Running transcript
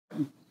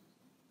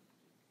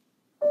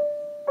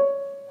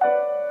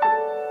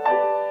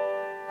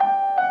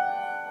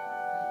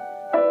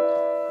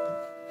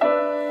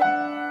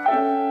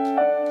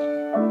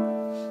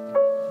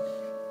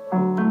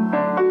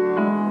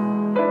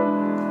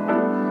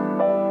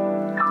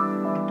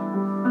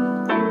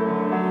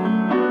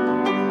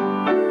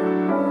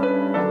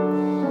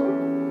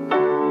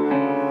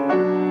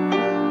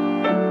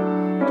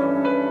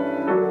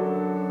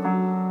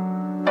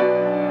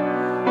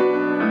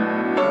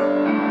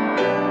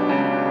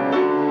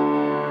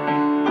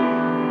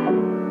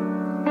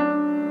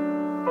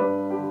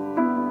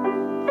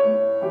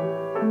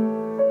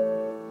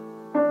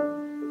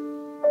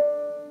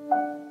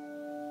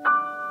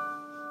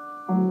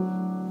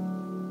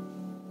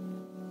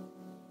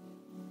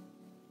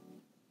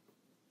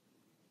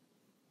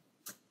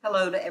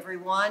Hello to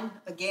everyone.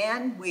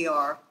 Again, we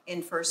are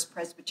in First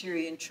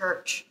Presbyterian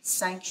Church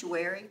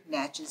Sanctuary,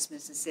 Natchez,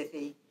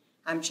 Mississippi.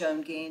 I'm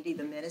Joan, Gandy,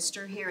 the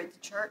minister here at the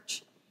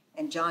church,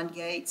 and John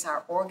Gates,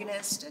 our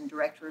organist and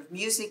director of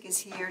music, is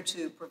here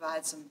to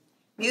provide some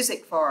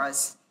music for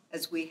us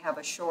as we have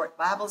a short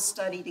Bible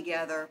study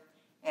together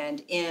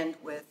and end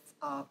with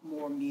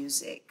more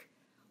music.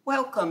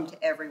 Welcome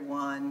to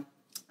everyone.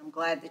 I'm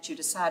glad that you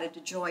decided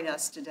to join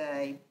us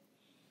today.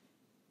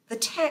 The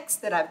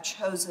text that I've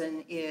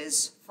chosen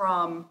is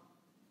from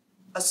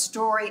a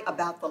story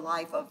about the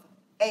life of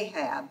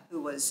Ahab,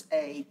 who was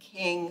a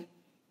king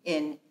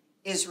in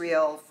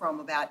Israel from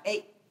about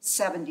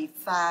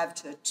 875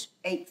 to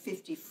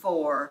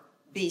 854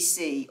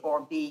 BC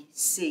or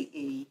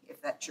BCE, if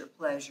that's your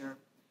pleasure.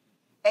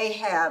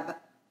 Ahab,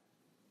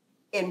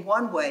 in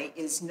one way,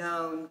 is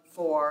known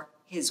for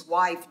his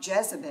wife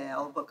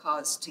Jezebel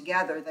because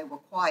together they were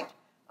quite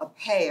a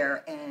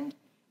pair, and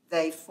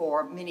they,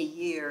 for many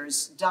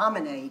years,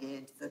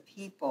 dominated the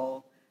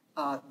people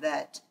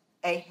that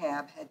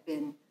Ahab had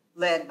been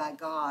led by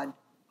God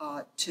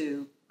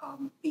to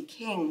be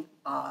king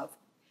of.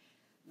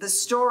 The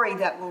story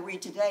that we'll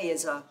read today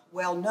is a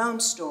well-known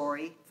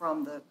story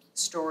from the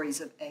stories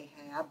of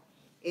Ahab.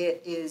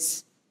 It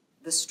is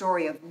the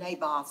story of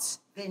Naboth's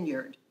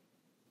vineyard.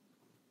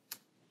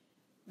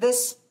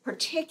 This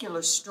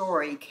particular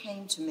story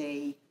came to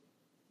me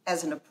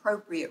as an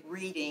appropriate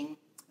reading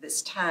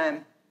this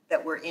time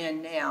that we're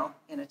in now,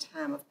 in a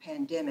time of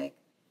pandemic,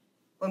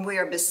 when we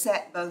are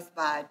beset both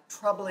by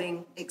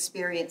troubling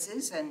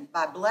experiences and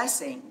by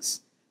blessings,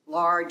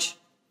 large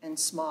and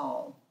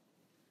small.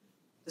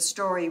 The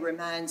story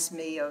reminds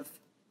me of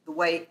the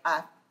way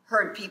I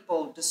heard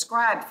people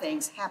describe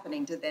things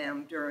happening to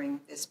them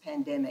during this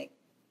pandemic,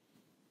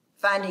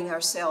 finding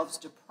ourselves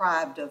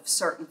deprived of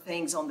certain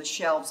things on the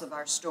shelves of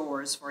our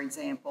stores, for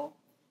example,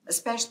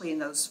 especially in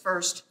those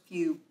first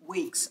few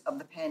weeks of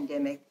the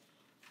pandemic.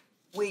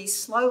 We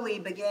slowly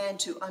began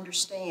to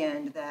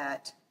understand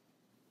that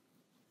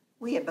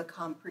we had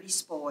become pretty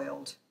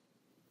spoiled,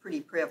 pretty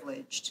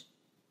privileged.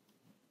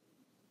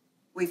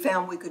 We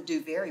found we could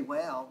do very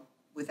well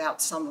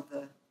without some of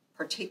the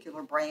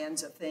particular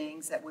brands of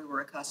things that we were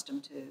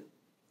accustomed to.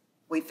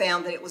 We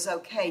found that it was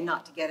okay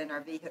not to get in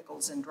our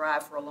vehicles and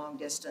drive for a long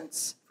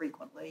distance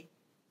frequently.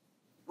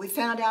 We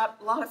found out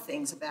a lot of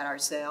things about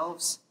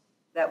ourselves,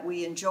 that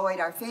we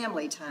enjoyed our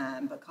family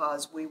time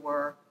because we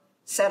were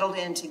settled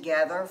in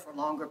together for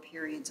longer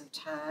periods of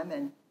time,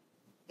 and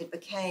it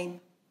became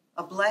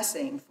a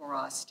blessing for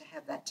us to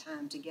have that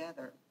time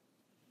together.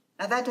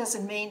 Now, that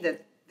doesn't mean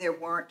that there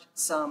weren't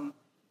some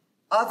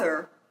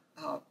other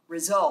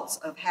results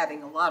of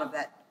having a lot of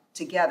that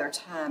together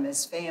time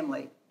as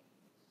family.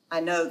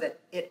 I know that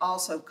it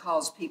also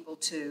caused people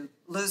to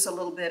lose a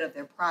little bit of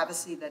their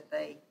privacy that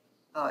they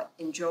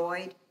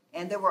enjoyed,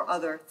 and there were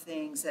other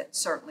things that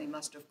certainly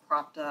must have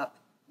cropped up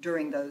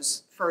during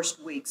those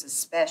first weeks,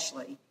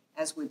 especially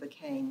as we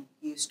became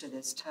used to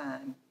this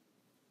time.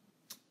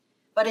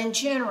 But in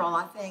general,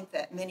 I think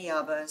that many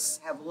of us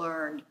have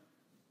learned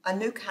a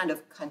new kind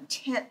of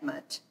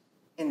contentment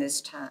in this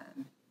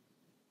time.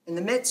 In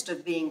the midst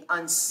of being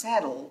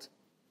unsettled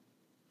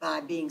by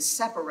being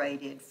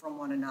separated from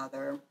one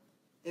another,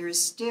 there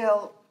is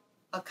still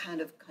a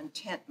kind of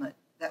contentment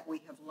that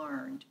we have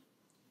learned.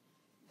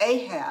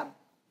 Ahab,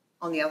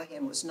 on the other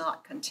hand, was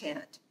not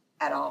content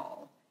at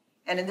all.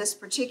 And in this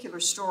particular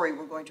story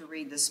we're going to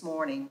read this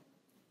morning,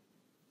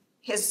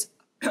 his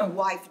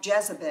wife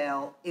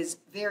Jezebel is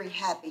very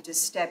happy to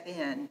step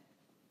in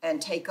and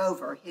take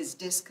over his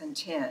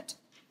discontent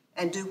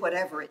and do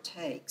whatever it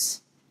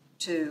takes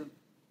to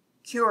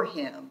cure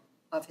him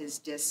of his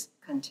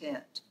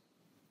discontent.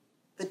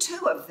 The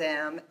two of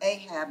them,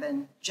 Ahab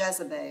and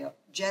Jezebel,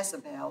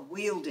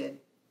 wielded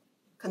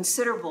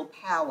considerable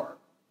power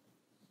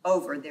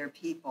over their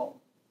people.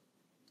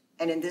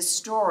 And in this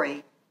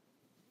story,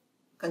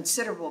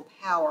 considerable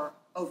power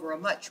over a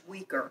much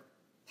weaker,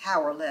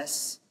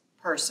 powerless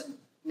person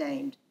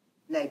named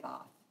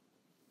Naboth.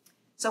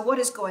 So what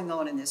is going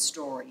on in this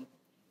story?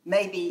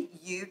 Maybe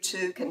you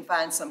too can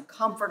find some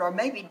comfort or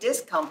maybe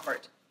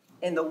discomfort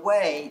in the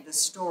way the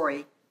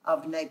story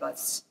of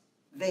Naboth's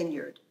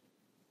vineyard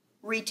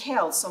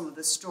retells some of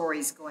the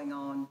stories going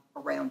on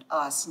around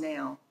us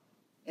now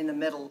in the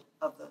middle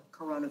of the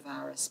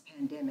coronavirus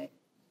pandemic.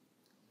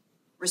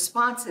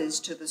 Responses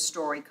to the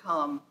story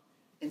come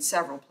in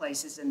several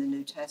places in the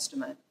New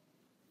Testament.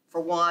 For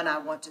one, I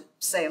want to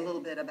say a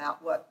little bit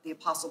about what the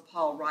Apostle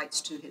Paul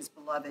writes to his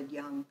beloved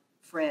young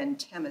friend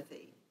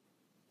Timothy.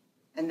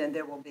 And then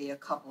there will be a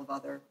couple of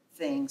other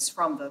things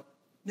from the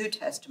New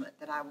Testament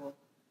that I will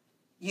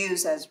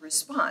use as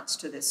response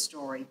to this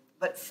story.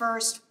 But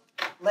first,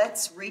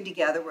 let's read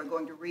together. We're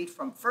going to read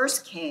from 1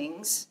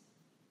 Kings,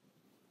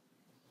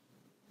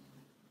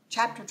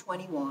 chapter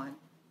 21,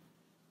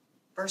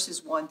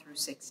 verses 1 through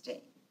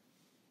 16.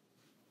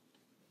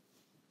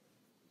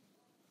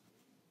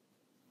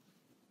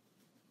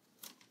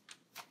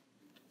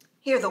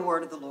 Hear the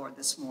word of the Lord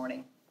this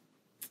morning.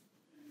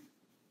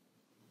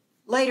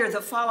 Later,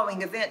 the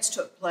following events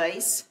took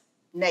place.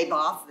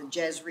 Naboth the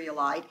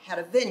Jezreelite had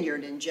a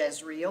vineyard in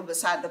Jezreel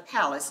beside the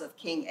palace of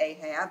King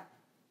Ahab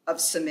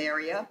of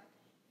Samaria.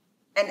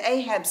 And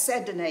Ahab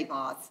said to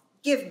Naboth,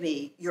 "Give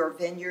me your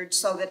vineyard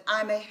so that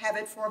I may have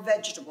it for a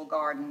vegetable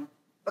garden,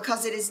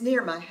 because it is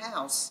near my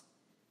house.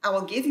 I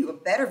will give you a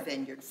better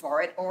vineyard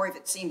for it, or if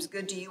it seems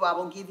good to you, I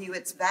will give you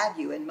its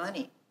value in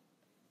money."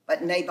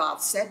 But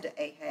Naboth said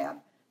to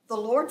Ahab, "The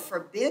Lord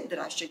forbid that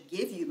I should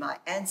give you my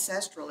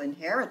ancestral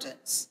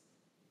inheritance."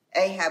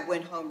 Ahab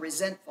went home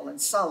resentful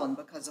and sullen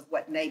because of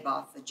what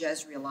Naboth the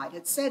Jezreelite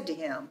had said to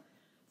him,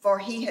 for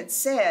he had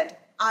said,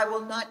 "I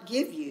will not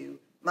give you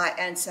my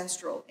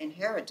ancestral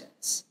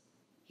inheritance."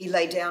 He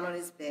lay down on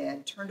his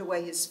bed, turned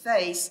away his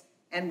face,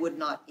 and would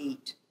not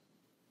eat.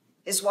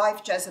 His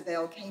wife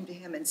Jezebel came to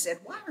him and said,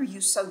 "Why are you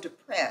so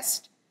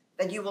depressed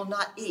that you will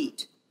not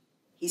eat?"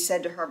 He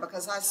said to her,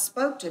 "Because I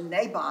spoke to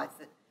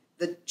Naboth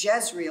the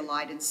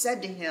Jezreelite and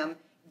said to him,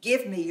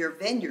 'Give me your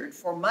vineyard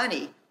for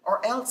money,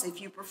 or else,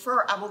 if you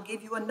prefer, I will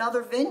give you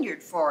another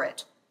vineyard for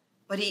it.'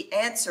 But he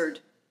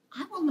answered,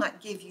 'I will not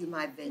give you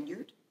my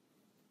vineyard.'"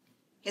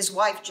 His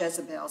wife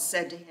Jezebel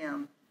said to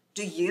him,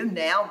 "Do you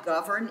now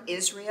govern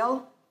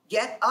Israel?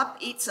 Get up,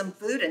 eat some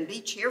food, and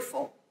be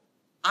cheerful.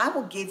 I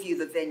will give you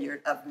the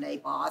vineyard of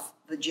Naboth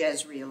the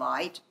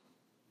Jezreelite."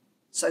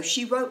 So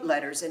she wrote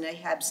letters in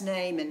Ahab's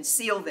name and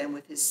sealed them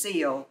with his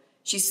seal.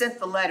 She sent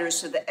the letters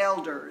to the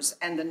elders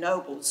and the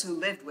nobles who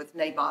lived with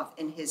Naboth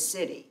in his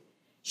city.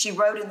 She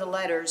wrote in the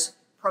letters,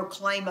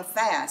 "Proclaim a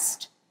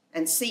fast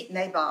and seat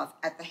Naboth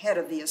at the head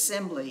of the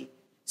assembly.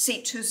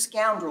 Seat 2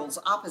 scoundrels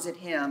opposite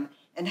him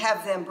and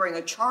have them bring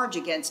a charge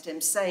against him,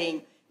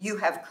 saying, 'You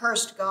have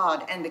cursed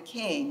God and the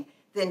king.'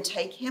 Then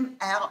take him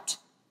out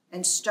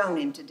and stone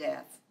him to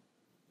death."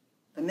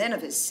 The men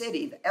of his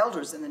city, the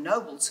elders and the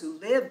nobles who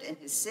lived in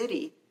his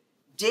city,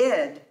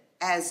 did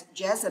as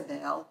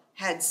Jezebel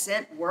had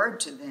sent word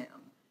to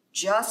them,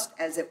 just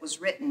as it was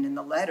written in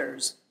the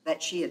letters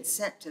that she had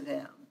sent to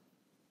them.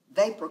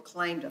 They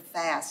proclaimed a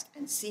fast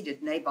and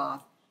seated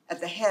Naboth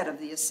at the head of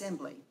the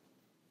assembly.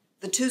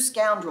 The 2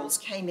 scoundrels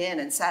came in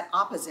and sat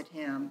opposite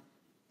him,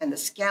 and the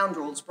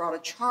scoundrels brought a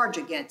charge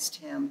against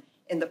him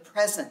in the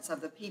presence of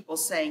the people,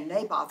 saying,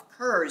 "Naboth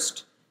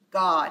cursed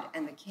God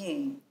and the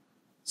king."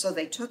 So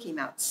they took him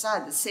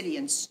outside the city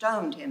and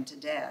stoned him to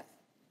death.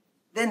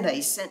 Then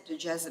they sent to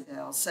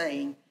Jezebel,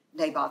 saying,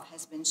 "Naboth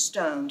has been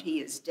stoned, he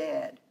is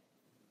dead."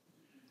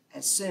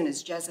 As soon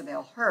as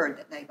Jezebel heard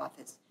that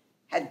Naboth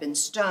had been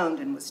stoned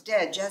and was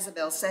dead,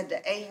 Jezebel said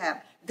to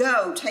Ahab,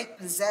 "Go, take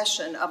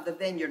possession of the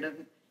vineyard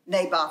of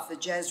Naboth the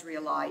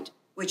Jezreelite,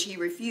 which he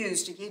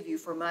refused to give you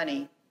for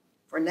money.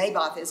 For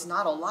Naboth is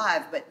not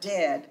alive, but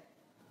dead."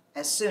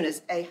 As soon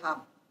as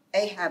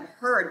Ahab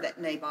heard that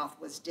Naboth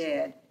was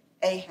dead,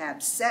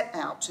 Ahab set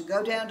out to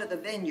go down to the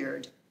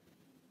vineyard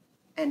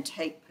and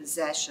take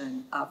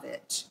possession of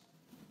it.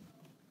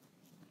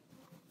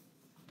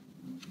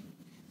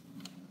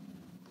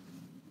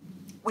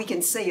 We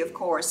can see, of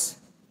course,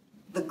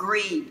 the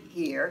greed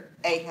here.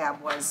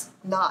 Ahab was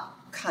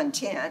not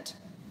content.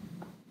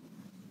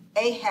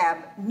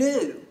 Ahab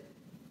knew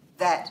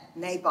that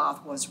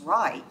Naboth was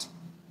right.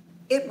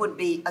 It would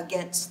be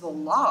against the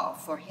law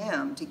for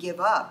him to give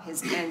up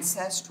his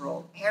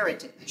ancestral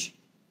heritage,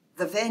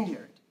 the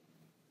vineyard.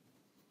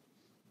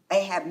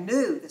 Ahab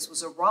knew this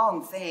was a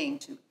wrong thing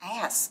to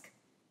ask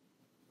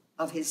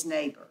of his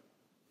neighbor.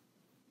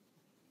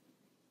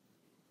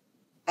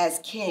 As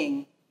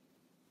king,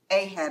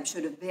 Ahab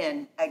should have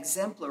been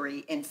exemplary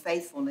in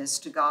faithfulness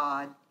to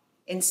God.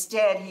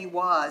 Instead, he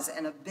was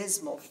an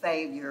abysmal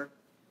failure,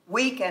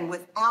 weak and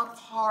without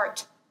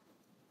heart,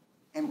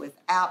 and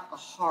without a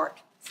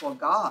heart for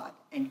God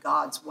and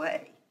God's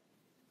way.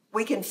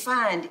 We can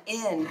find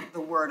in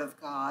the Word of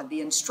God the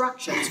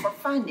instructions for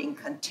finding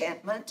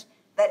contentment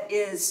that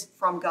is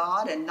from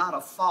God and not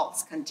a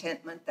false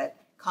contentment that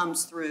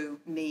comes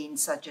through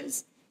means such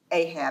as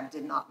Ahab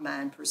did not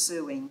mind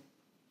pursuing.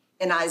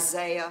 In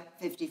Isaiah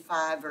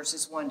 55,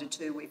 verses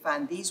 1-2, we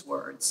find these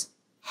words,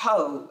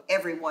 "Ho,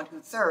 everyone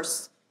who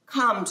thirsts,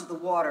 come to the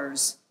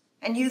waters,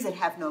 and you that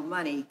have no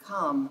money,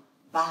 come,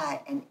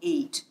 buy and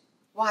eat.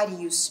 Why do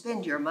you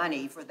spend your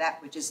money for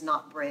that which is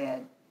not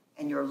bread,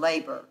 and your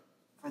labor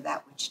for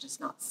that which does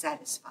not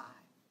satisfy?"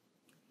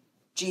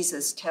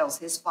 Jesus tells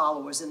his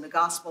followers in the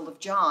Gospel of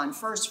John,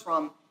 first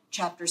from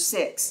chapter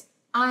 6,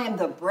 "I am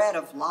the bread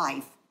of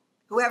life.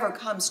 Whoever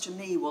comes to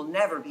me will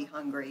never be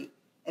hungry,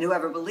 and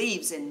whoever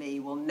believes in me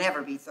will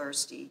never be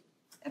thirsty."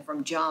 And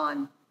from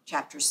John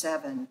chapter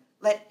 7,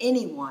 "Let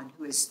anyone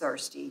who is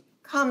thirsty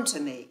come to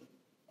me,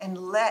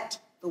 and let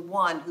the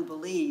one who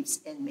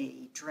believes in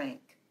me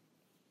drink."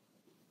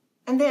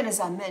 And then, as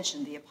I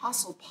mentioned, the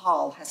Apostle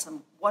Paul has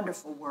some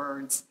wonderful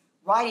words,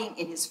 writing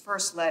in his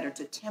first letter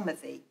to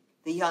Timothy,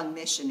 the young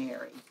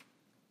missionary.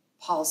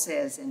 Paul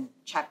says in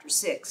chapter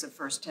 6 of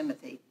 1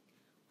 Timothy,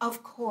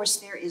 "Of course,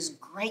 there is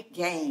great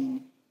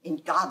gain in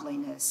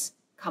godliness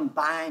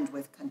combined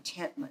with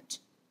contentment,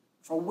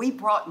 for we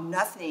brought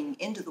nothing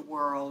into the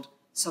world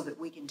so that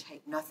we can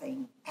take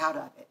nothing out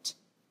of it."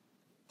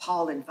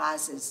 Paul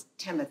advises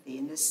Timothy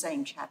in this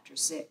same chapter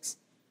 6,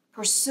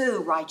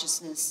 Pursue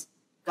righteousness,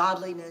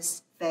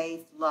 godliness,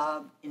 faith,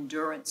 love,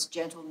 endurance,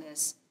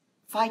 gentleness.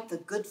 Fight the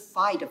good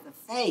fight of the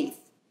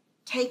faith.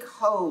 Take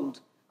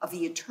hold of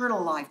the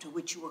eternal life to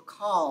which you were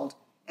called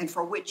and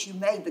for which you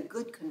made the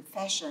good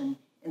confession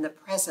in the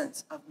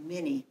presence of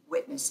many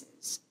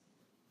witnesses.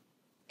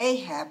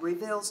 Ahab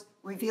reveals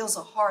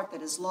a heart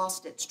that has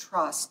lost its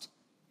trust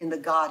in the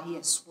God he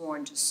has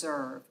sworn to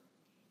serve.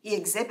 He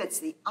exhibits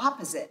the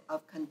opposite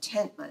of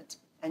contentment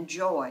and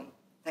joy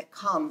that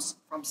comes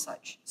from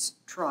such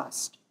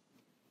trust.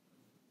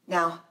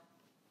 Now,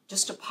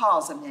 just to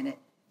pause a minute,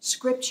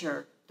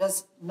 Scripture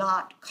does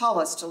not call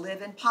us to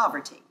live in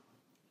poverty,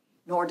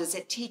 nor does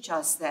it teach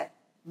us that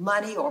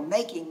money or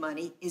making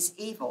money is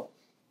evil.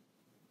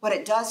 What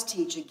it does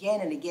teach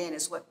again and again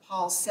is what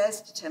Paul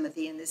says to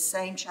Timothy in this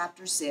same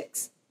chapter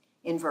 6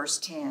 in verse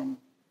 10.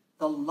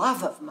 The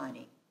love of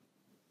money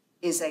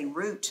is a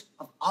root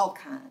of all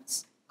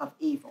kinds of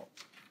evil.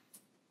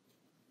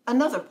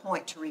 Another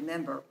point to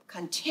remember,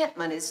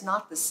 contentment is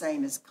not the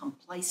same as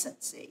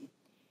complacency.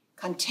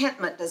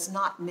 Contentment does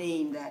not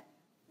mean that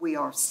we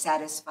are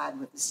satisfied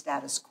with the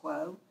status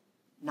quo.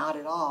 Not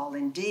at all.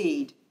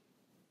 Indeed,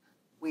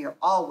 we are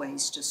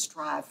always to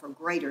strive for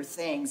greater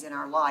things in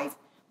our life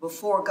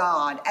before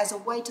God as a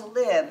way to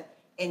live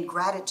in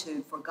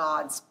gratitude for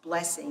God's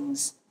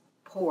blessings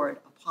poured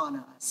upon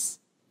us,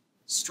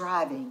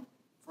 striving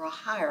for a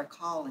higher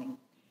calling.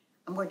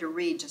 I'm going to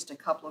read just a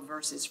couple of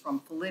verses from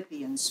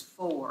Philippians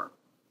 4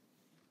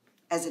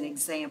 as an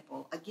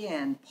example.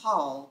 Again,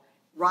 Paul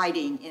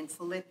writing in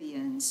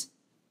Philippians,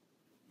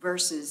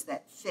 verses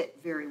that fit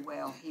very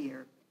well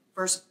here.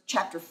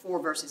 Chapter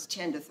 4, verses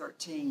 10 to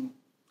 13.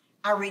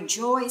 I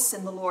rejoice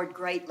in the Lord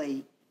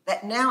greatly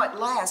that now at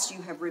last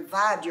you have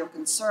revived your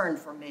concern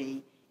for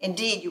me.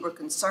 Indeed, you were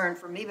concerned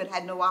for me, but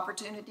had no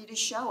opportunity to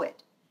show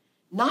it.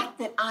 Not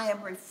that I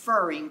am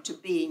referring to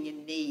being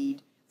in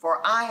need, for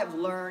I have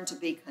learned to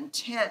be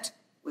content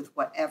with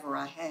whatever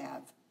I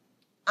have.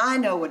 I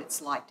know what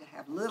it's like to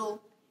have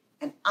little,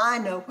 and I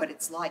know what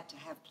it's like to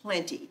have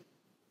plenty.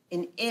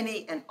 In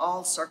any and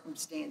all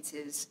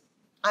circumstances,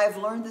 I have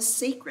learned the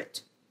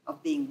secret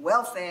of being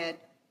well-fed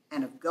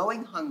and of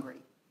going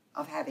hungry,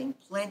 of having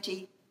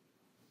plenty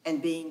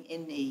and being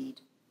in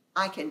need.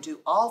 I can do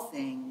all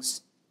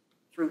things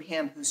through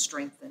him who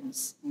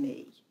strengthens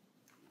me.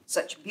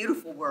 Such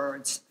beautiful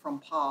words from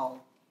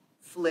Paul,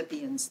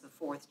 Philippians, the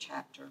 4th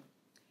chapter.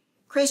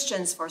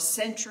 Christians for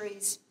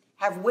centuries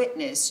have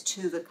witnessed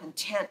to the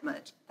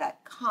contentment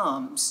that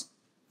comes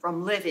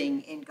from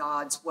living in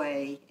God's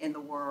way in the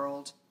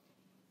world.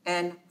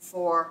 And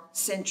for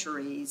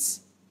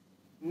centuries,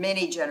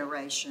 many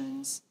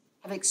generations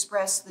have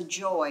expressed the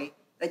joy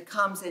that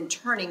comes in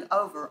turning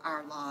over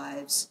our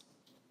lives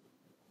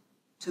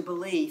to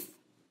belief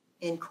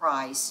in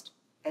Christ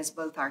as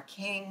both our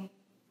King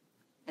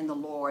and the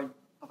Lord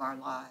of our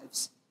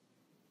lives.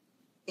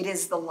 It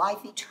is the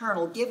life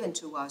eternal given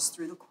to us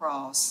through the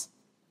cross,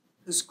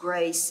 whose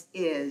grace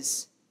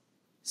is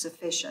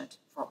sufficient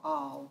for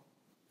all,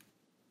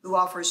 who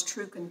offers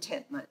true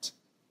contentment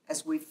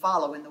as we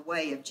follow in the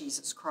way of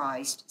Jesus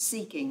Christ,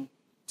 seeking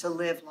to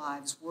live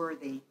lives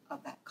worthy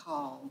of that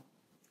call.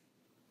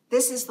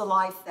 This is the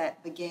life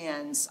that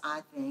begins,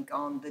 I think,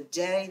 on the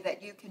day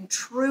that you can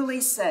truly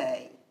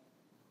say,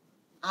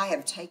 I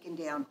have taken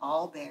down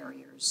all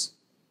barriers,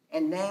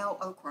 and now,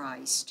 O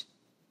Christ,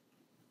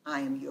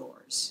 I am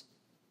yours.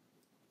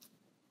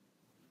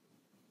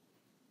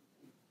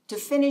 To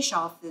finish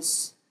off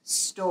this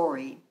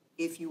story,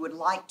 if you would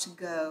like to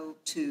go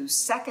to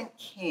 2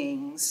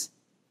 Kings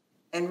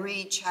and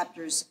read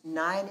chapters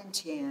 9 and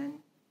 10,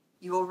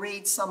 you will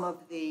read some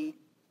of the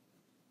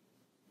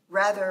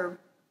rather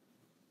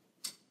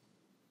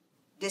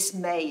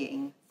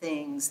dismaying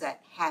things that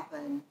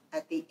happen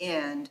at the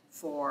end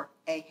for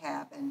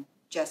Ahab and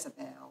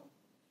Jezebel.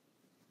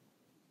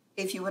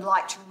 If you would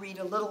like to read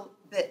a little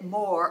bit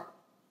more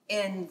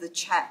in the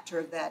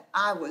chapter that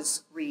I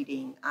was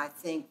reading, I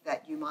think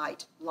that you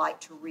might like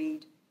to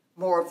read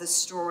more of the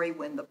story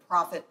when the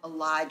prophet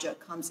Elijah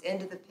comes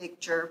into the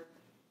picture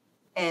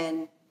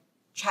and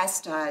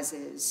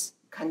chastises,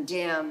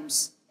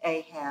 condemns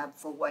Ahab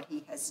for what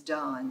he has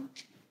done.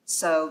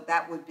 So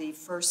that would be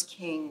 1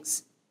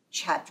 Kings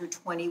chapter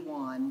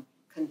 21,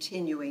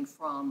 continuing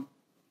from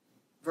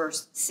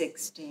verse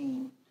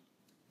 16.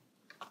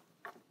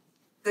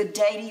 Good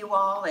day to you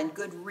all and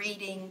good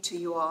reading to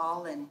you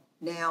all, and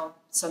now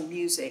some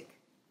music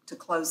to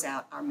close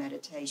out our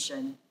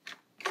meditation.